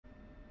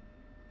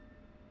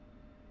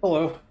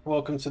Hello,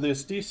 welcome to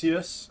this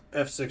DCS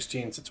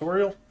F-16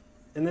 tutorial.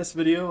 In this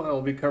video, I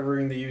will be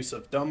covering the use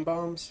of dumb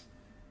bombs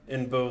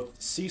in both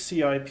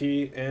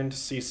CCIP and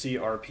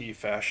CCRP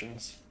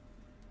fashions.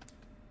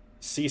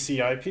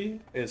 CCIP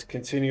is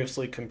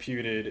continuously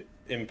computed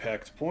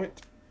impact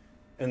point,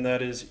 and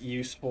that is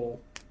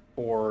useful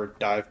for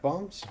dive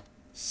bombs.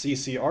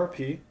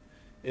 CCRP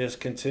is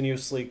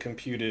continuously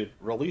computed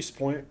release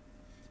point,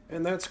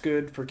 and that's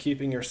good for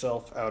keeping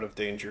yourself out of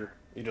danger.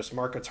 You just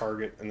mark a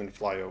target and then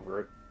fly over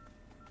it.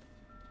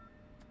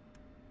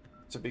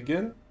 To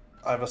begin,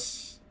 I've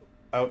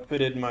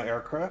outfitted my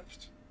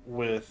aircraft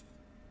with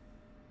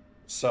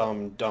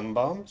some dumb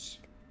bombs.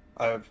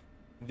 I have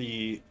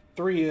the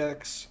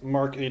 3X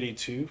Mark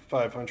 82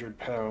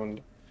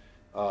 500-pound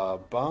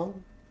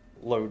bomb,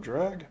 low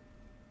drag,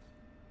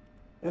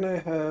 and I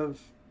have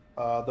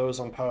those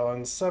on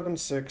pylons 7,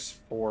 6,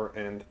 4,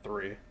 and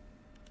 3.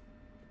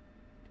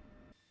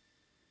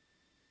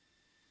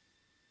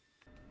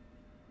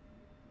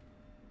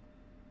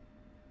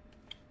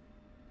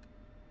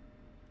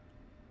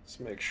 Let's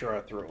make sure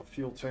I throw a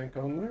fuel tank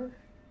on there.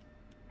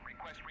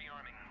 Request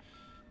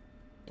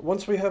rearming.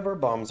 Once we have our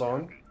bombs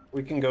on,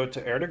 we can go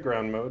to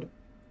air-to-ground mode,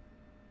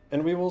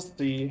 and we will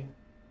see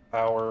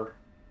our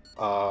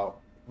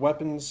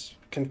weapons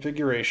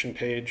configuration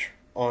page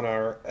on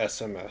our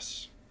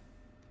SMS.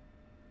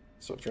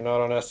 So if you're not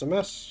on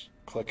SMS,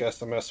 click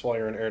SMS while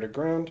you're in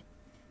air-to-ground,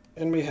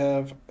 and we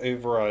have a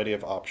variety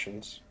of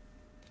options.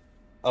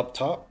 Up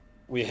top,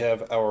 we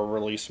have our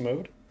release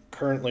mode,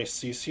 currently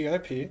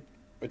CCIP,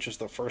 which is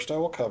the first I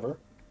will cover.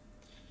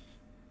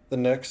 The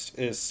next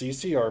is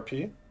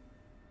CCRP,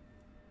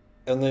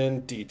 and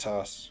then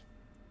DTOS.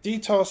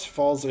 DTOS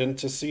falls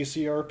into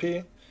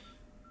CCRP,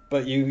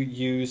 but you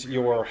use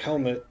your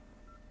helmet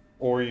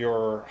or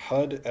your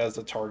HUD as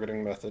a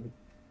targeting method.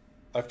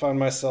 I find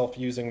myself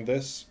using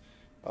this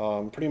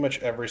pretty much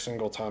every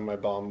single time I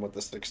bomb with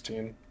the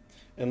 16,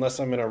 unless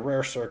I'm in a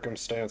rare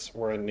circumstance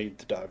where I need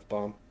to dive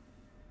bomb.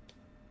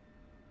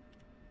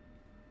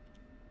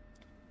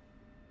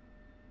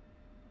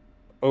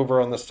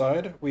 Over on the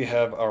side, we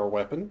have our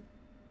weapon.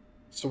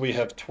 So we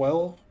have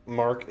 12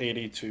 Mark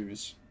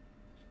 82s.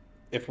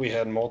 If we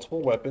had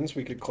multiple weapons,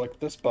 we could click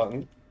this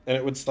button, and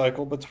it would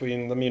cycle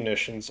between the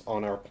munitions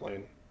on our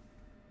plane.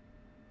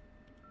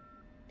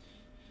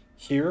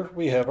 Here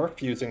we have our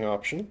fusing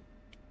option,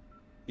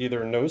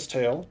 either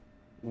nose-tail,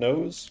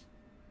 nose,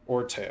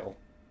 or tail.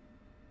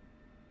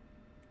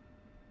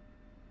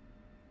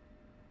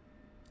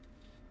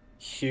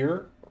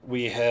 Here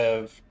we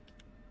have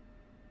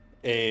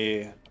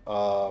a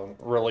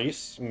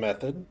release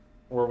method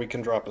where we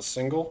can drop a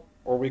single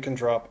or we can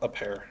drop a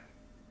pair.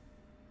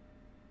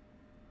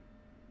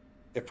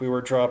 If we were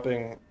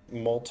dropping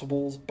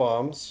multiple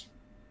bombs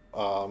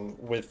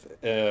with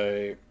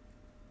a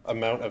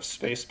amount of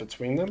space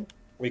between them,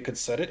 we could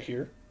set it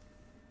here.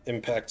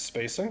 Impact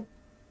spacing.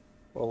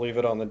 We'll leave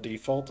it on the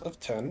default of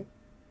 10.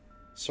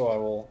 So I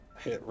will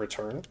hit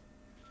return.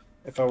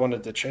 If I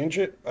wanted to change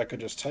it, I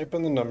could just type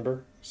in the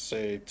number,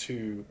 say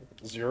 20,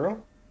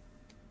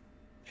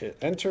 hit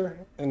enter,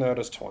 and now it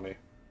is 20.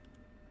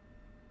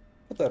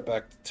 Put that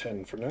back to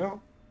 10 for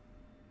now.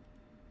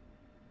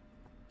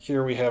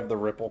 Here we have the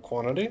ripple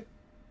quantity.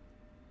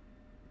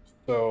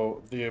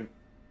 So the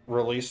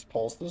released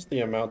pulses,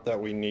 the amount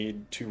that we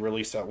need to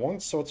release at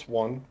once, so it's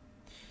 1.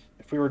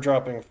 If we were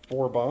dropping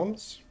 4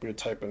 bombs, we would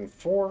type in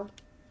 4,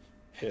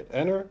 hit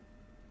enter,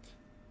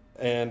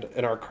 and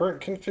in our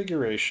current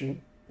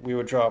configuration, we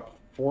would drop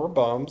 4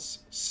 bombs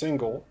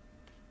single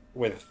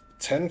with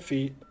 10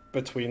 feet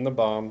between the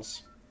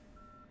bombs.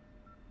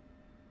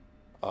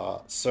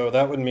 So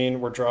that would mean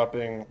we're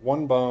dropping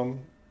 1 bomb,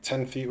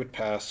 10 feet would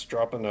pass,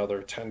 drop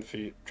another, 10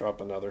 feet,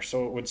 drop another.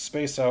 So it would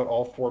space out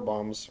all 4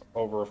 bombs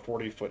over a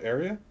 40-foot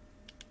area.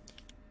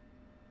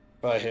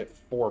 If I hit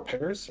 4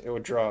 pairs, it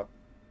would drop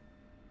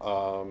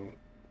 4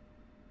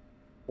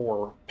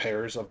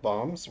 pairs of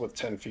bombs with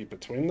 10 feet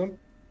between them.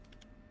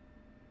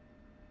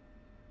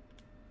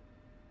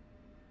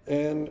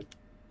 And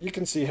you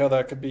can see how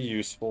that could be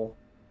useful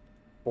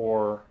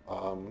for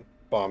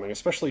bombing,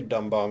 especially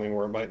dumb bombing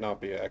where it might not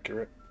be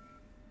accurate.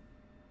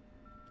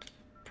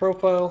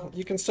 Profile,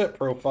 you can set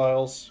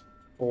profiles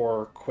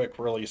for quick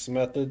release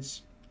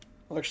methods.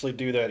 I'll actually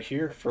do that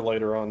here for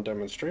later on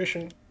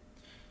demonstration.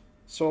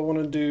 So I want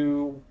to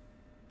do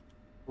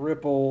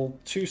ripple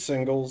 2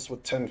 singles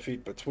with 10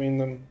 feet between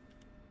them.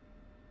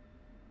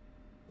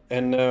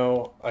 And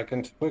now I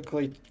can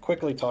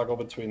quickly toggle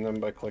between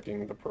them by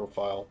clicking the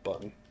profile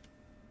button.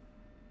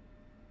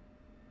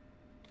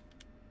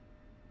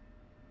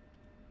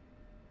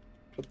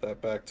 Put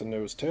that back to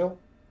nose tail.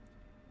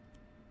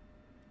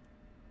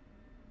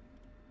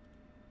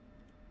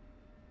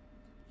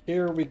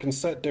 Here we can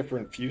set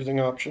different fusing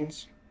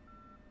options.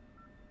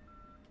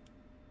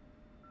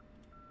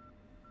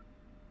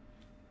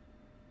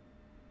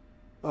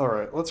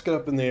 Alright, let's get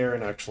up in the air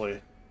and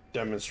actually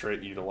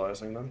demonstrate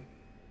utilizing them.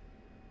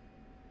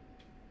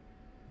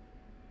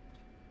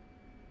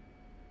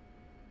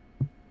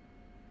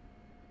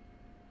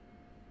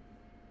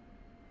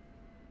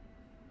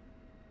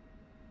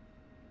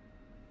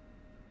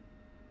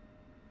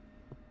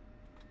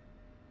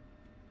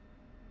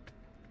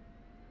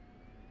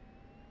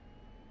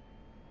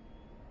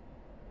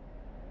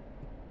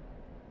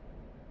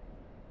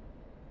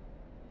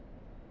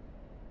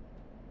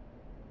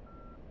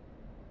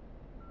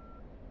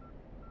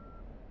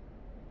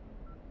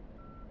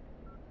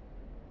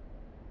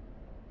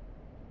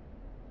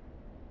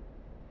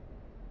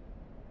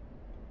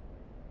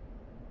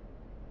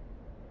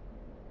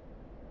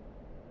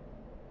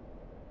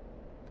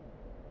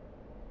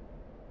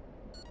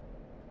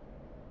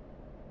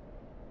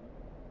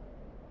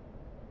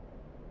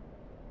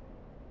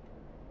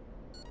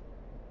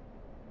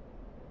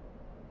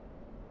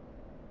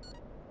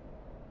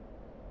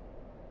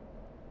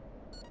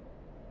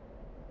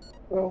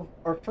 Well,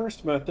 our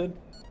first method,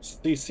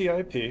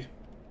 CCIP,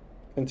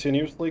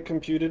 continuously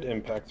computed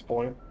impact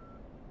point,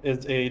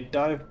 is a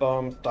dive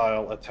bomb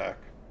style attack,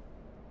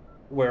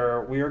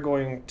 where we are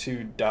going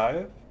to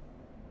dive.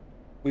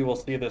 We will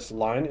see this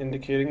line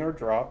indicating our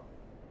drop.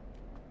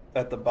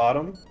 At the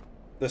bottom,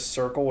 this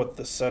circle with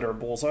the center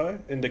bullseye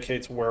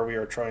indicates where we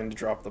are trying to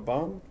drop the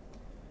bomb.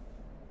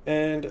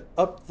 And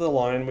up the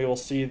line, we will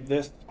see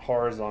this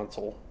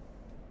horizontal.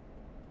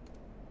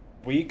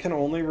 We can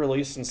only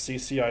release in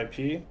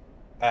CCIP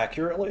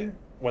accurately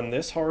when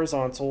this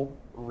horizontal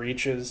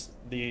reaches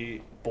the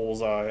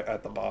bullseye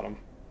at the bottom.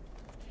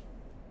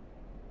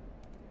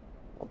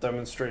 I'll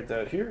demonstrate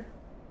that here.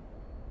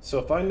 So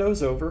if I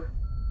nose over,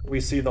 we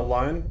see the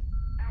line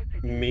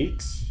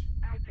meets.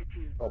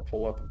 I'll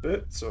pull up a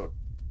bit so it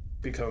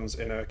becomes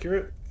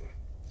inaccurate.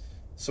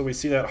 So we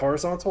see that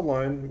horizontal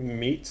line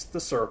meets the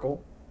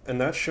circle,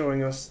 and that's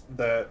showing us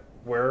that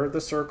where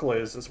the circle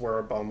is where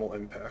our bomb will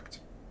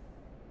impact.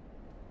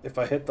 If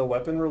I hit the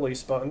weapon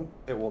release button,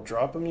 it will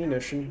drop a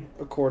munition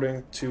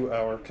according to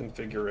our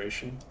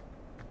configuration.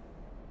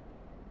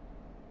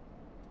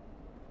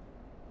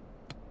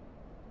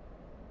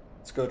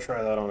 Let's go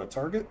try that on a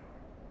target.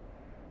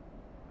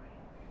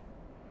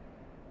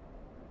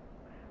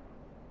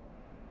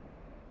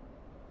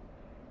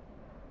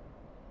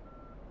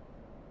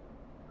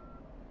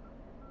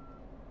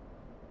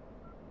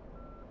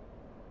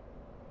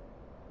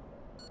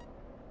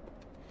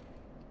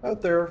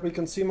 Out there, we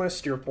can see my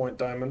steer point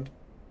diamond,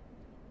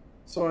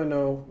 so I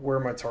know where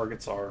my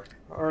targets are.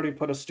 I already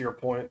put a steer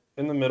point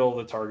in the middle of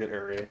the target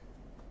area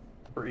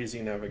for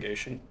easy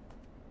navigation.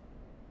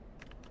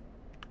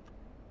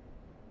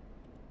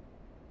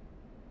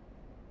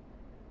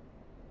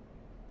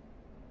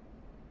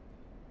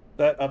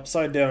 That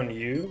upside down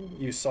U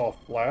you saw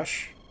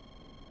flash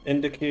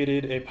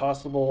indicated a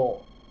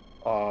possible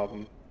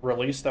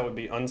release that would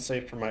be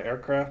unsafe for my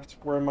aircraft,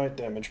 where I might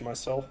damage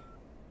myself.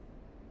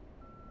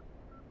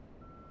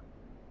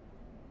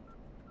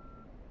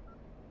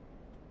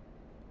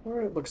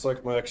 Alright, looks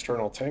like my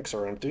external tanks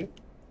are empty.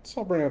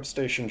 So I'll bring up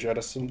Station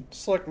Jettison,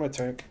 select my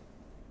tank,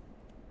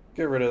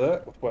 get rid of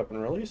that with weapon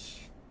release.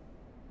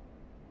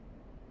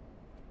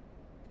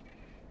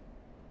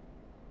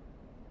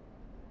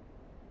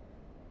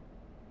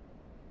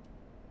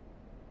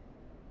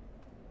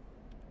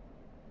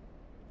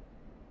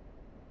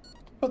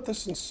 Put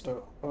this in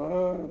snow.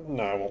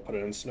 No, I won't put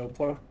it in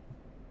snowplow.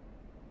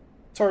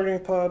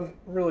 Targeting pod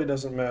really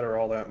doesn't matter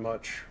all that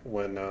much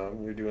when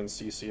you're doing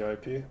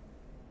CCIP.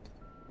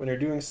 When you're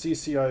doing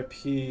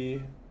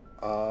CCIP,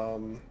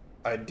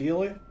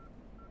 ideally,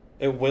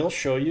 it will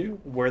show you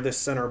where the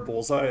center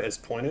bullseye is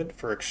pointed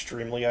for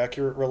extremely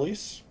accurate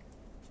release.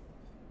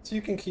 So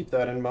you can keep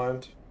that in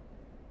mind.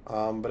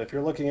 But if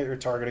you're looking at your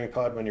targeting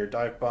pod when you're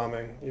dive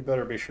bombing, you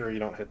better be sure you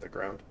don't hit the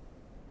ground.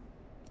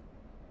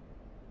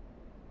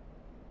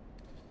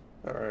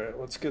 Alright,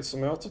 let's get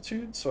some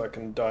altitude so I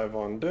can dive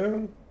on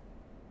down.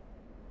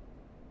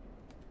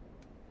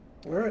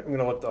 Alright, I'm going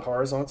to let the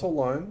horizontal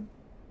line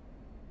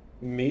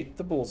meet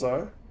the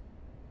bullseye,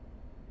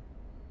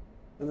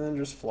 and then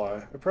just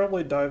fly. I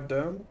probably dived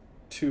down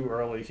too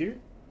early here,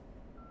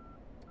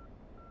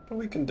 but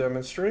we can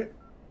demonstrate.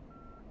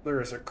 There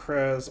is a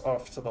CRAS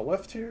off to the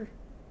left here.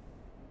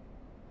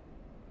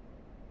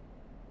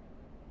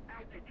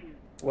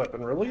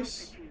 Weapon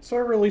release. So I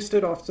released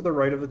it off to the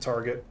right of the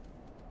target.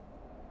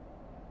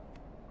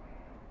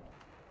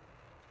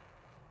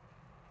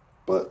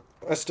 But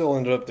I still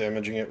ended up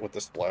damaging it with the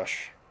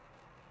splash.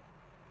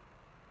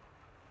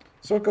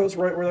 So it goes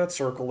right where that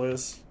circle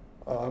is.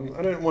 I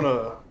didn't want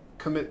to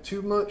commit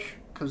too much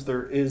because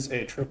there is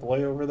a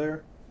AAA over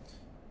there.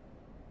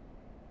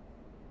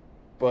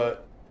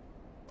 But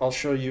I'll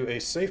show you a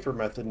safer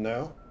method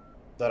now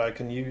that I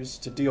can use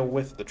to deal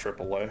with the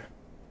AAA.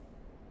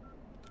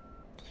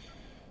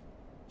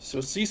 So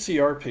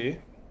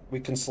CCRP,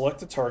 we can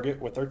select a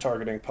target with our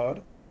targeting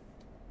pod.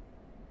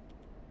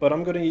 But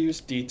I'm going to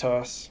use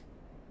DTOS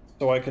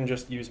so I can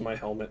just use my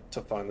helmet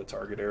to find the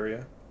target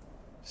area.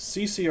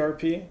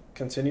 CCRP,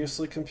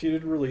 continuously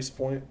computed release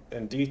point,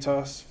 and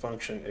DTOS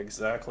function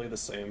exactly the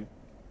same.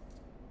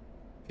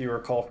 If you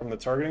recall from the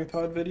targeting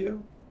pod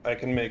video, I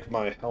can make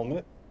my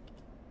helmet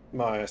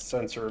my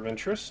sensor of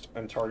interest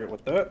and target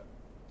with that.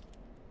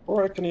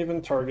 Or I can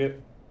even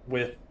target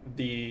with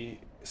the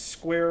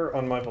square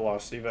on my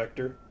velocity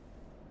vector.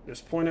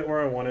 Just point it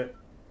where I want it,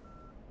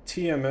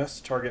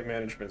 TMS, target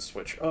management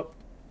switch up,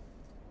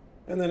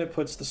 and then it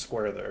puts the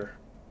square there.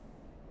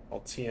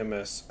 I'll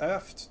TMS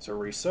aft to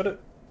reset it.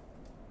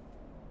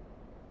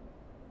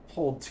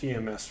 Hold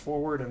TMS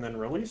forward and then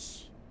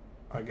release.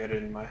 I get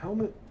it in my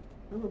helmet,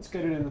 and let's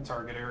get it in the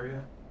target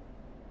area.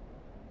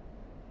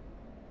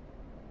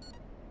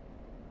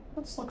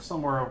 Let's look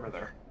somewhere over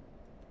there.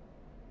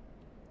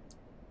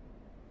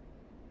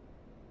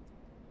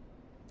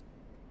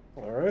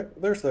 Alright,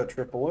 there's that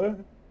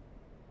AAA.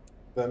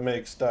 That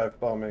makes dive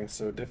bombing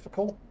so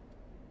difficult.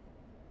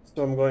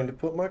 So I'm going to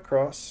put my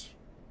cross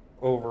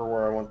over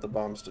where I want the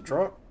bombs to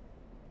drop.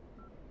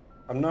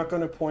 I'm not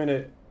going to point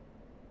it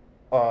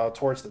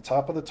towards the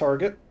top of the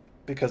target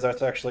because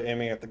that's actually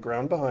aiming at the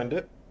ground behind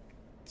it.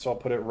 So I'll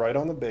put it right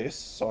on the base,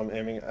 so I'm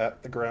aiming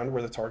at the ground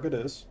where the target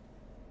is.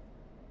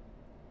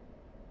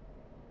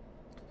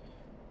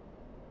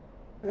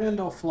 And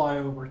I'll fly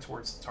over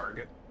towards the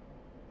target.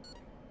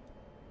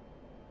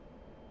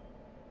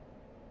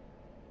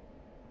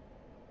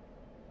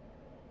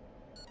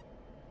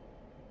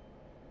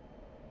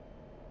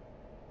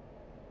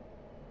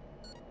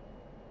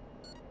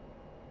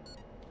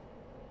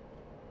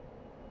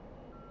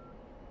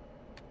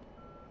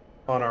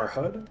 On our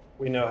HUD,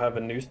 we now have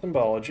a new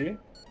symbology.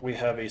 We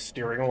have a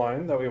steering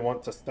line that we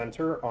want to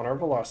center on our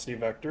velocity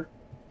vector,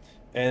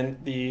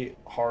 and the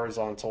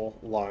horizontal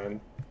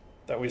line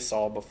that we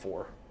saw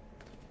before.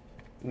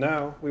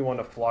 Now we want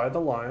to fly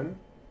the line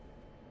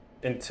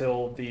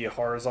until the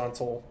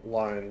horizontal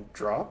line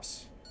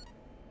drops,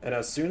 and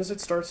as soon as it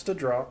starts to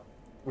drop,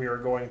 we are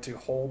going to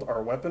hold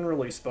our weapon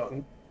release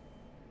button,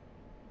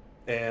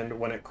 and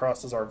when it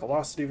crosses our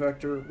velocity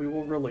vector, we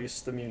will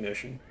release the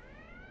munition.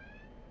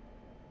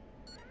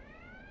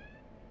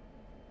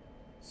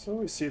 So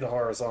we see the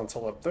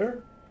horizontal up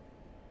there.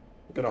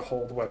 I'm going to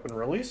hold weapon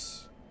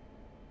release,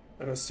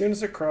 and as soon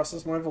as it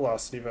crosses my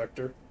velocity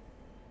vector,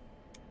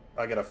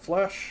 I get a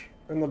flash,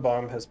 and the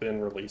bomb has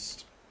been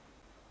released.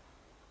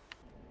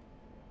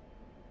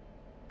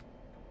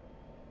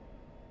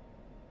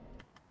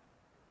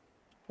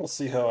 We'll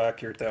see how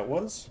accurate that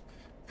was.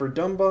 For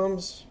dumb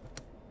bombs,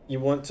 you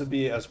want to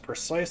be as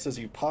precise as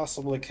you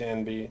possibly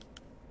can be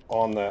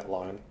on that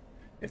line.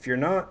 If you're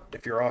not,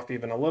 if you're off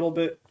even a little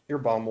bit, your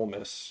bomb will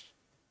miss.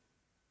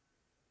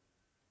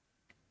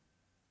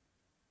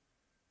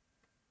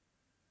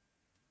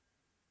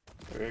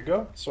 There you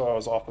go. So I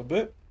was off a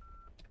bit.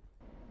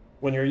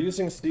 When you're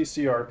using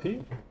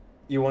CCRP,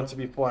 you want to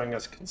be flying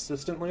as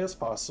consistently as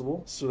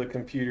possible so the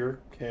computer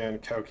can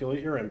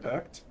calculate your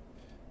impact.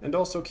 And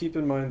also keep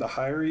in mind the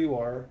higher you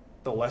are,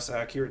 the less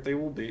accurate they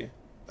will be,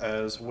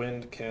 as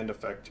wind can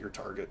affect your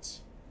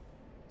targets.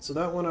 So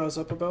that one I was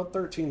up about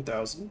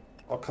 13,000.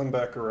 I'll come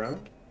back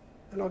around,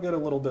 and I'll get a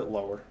little bit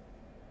lower.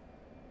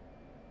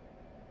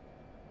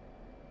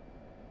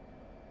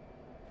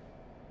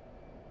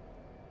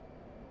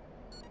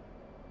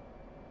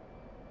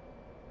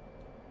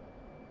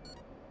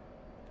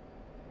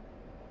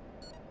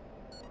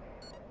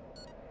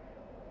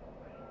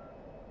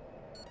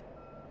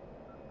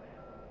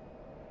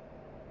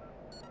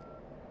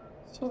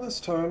 So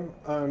this time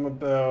I'm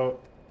about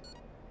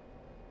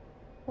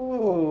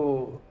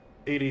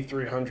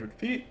 8,300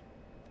 feet.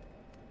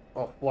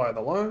 I'll fly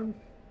the line,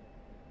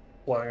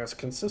 flying as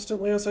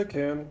consistently as I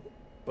can,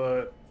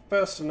 but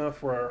fast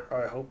enough where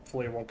I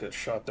hopefully won't get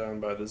shot down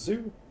by the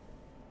zoo.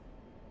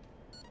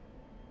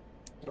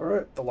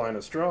 Alright, the line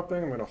is dropping.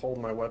 I'm going to hold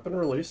my weapon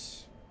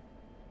release.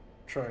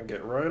 Try and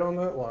get right on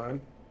that line.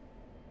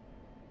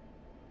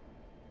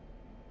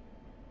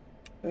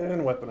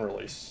 And weapon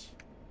release.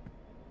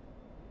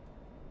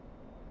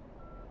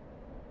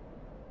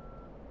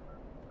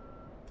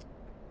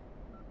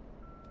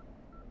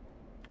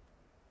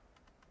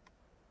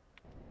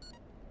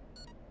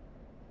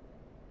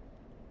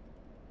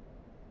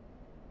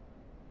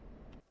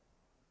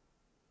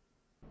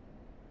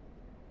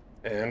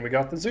 And we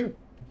got the zoo.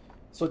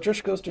 So it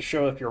just goes to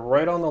show if you're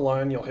right on the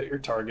line, you'll hit your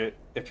target.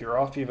 If you're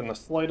off even the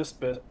slightest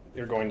bit,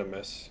 you're going to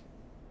miss.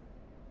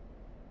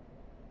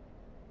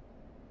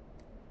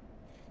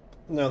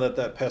 Now that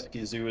that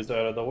pesky zoo is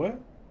out of the way,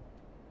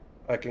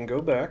 I can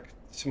go back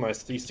to my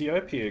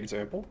CCIP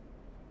example.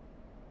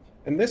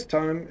 And this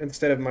time,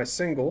 instead of my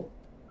single,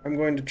 I'm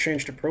going to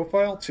change to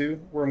profile 2,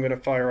 where I'm going to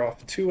fire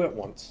off 2 at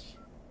once.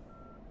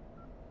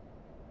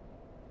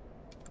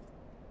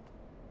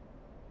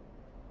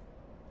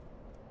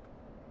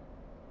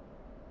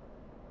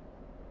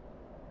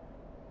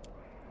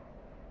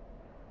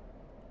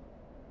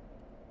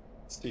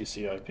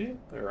 CCIP,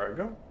 there I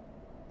go.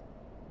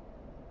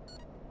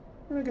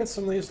 I'm going to get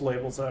some of these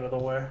labels out of the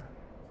way.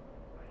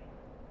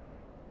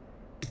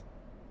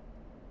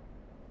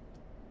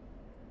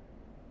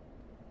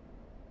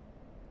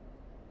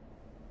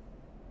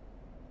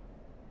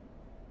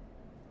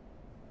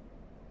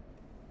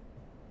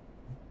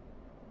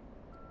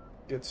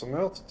 Get some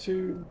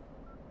altitude.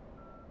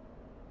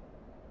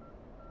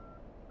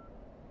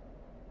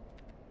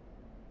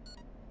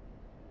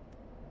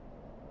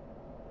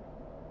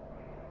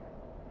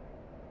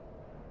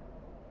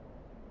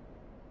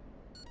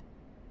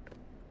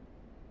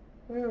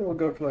 And we'll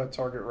go for that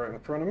target right in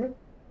front of me.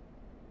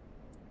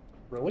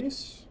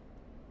 Release.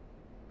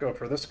 Go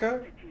for this guy.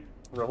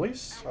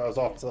 Release. I was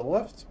off to the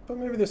left, but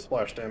maybe this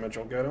splash damage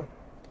will get him.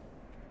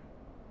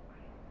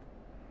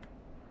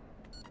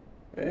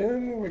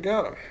 And we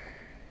got him.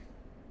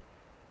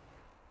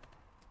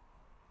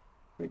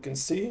 We can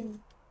see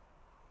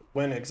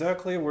when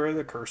exactly where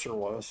the cursor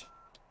was.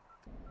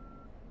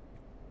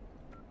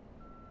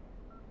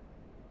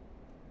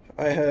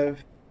 I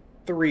have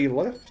 3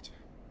 left.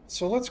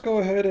 So let's go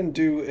ahead and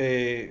do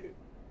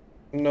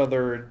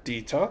another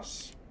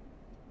DTOS.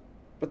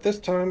 But this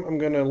time I'm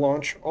going to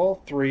launch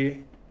all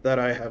 3 that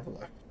I have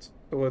left.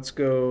 So let's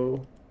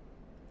go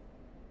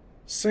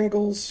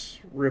Singles,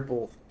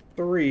 ripple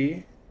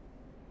 3,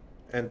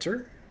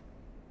 enter.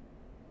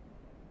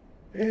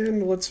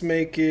 And let's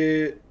make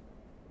it,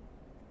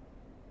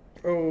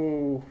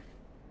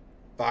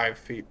 5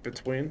 feet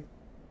between.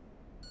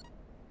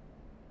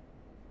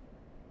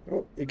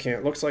 Oh, you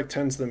can't. Looks like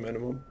 10's the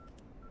minimum.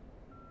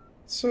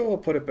 So I'll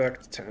put it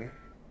back to 10.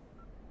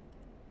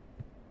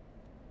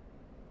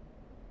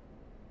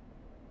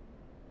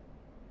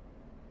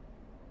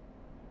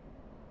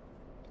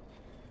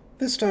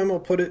 This time I'll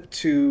put it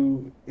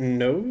to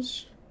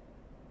nose.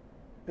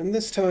 And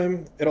this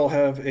time it'll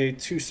have a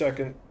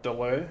 2-second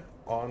delay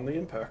on the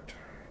impact.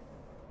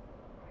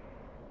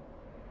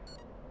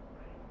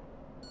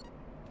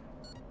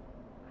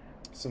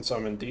 Since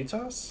I'm in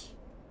DTOS,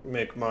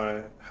 make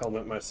my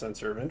helmet my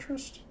sensor of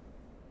interest.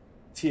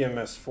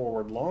 TMS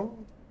forward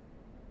long.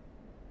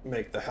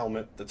 Make the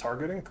helmet the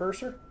targeting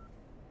cursor.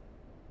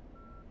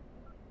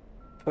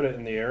 Put it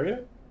in the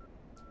area.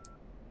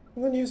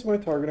 And then use my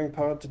targeting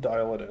pod to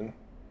dial it in.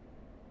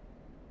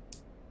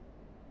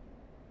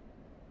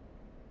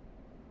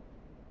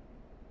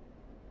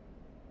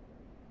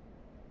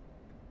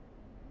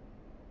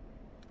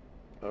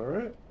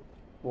 Alright,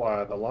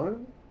 fly the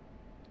line.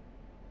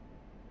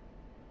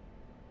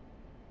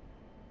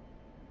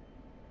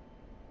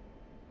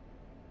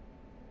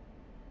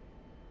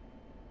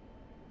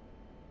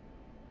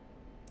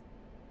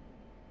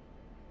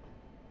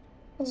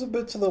 I was a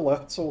bit to the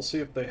left, so we'll see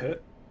if they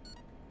hit.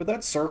 But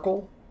that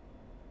circle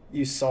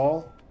you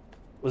saw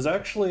was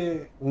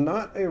actually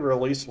not a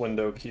release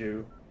window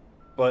cue,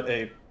 but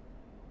a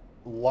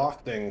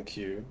lofting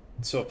cue.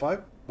 So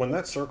when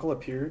that circle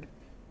appeared,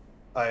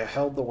 I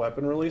held the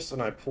weapon release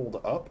and I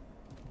pulled up.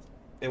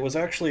 It was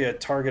actually a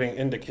targeting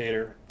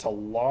indicator to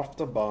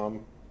loft a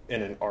bomb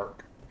in an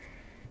arc.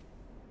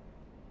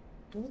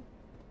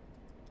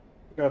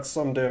 Got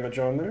some damage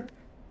on there.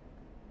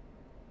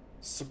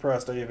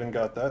 Surprised I even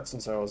got that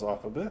since I was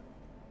off a bit.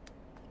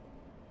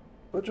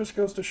 But just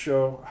goes to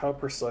show how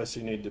precise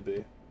you need to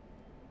be.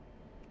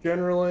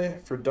 Generally,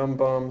 for dumb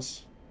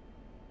bombs,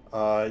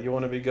 you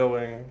want to be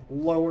going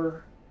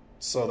lower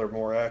so they're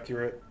more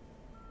accurate,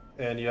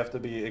 and you have to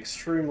be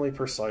extremely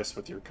precise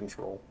with your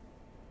control.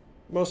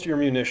 Most of your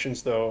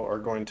munitions, though, are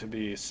going to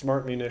be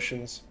smart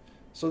munitions,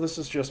 so this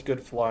is just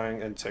good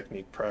flying and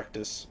technique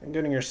practice, and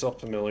getting yourself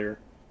familiar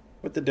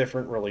with the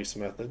different release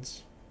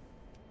methods.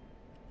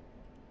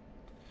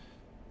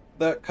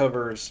 That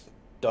covers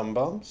dumb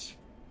bombs.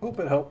 Hope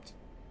it helped.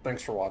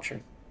 Thanks for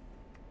watching.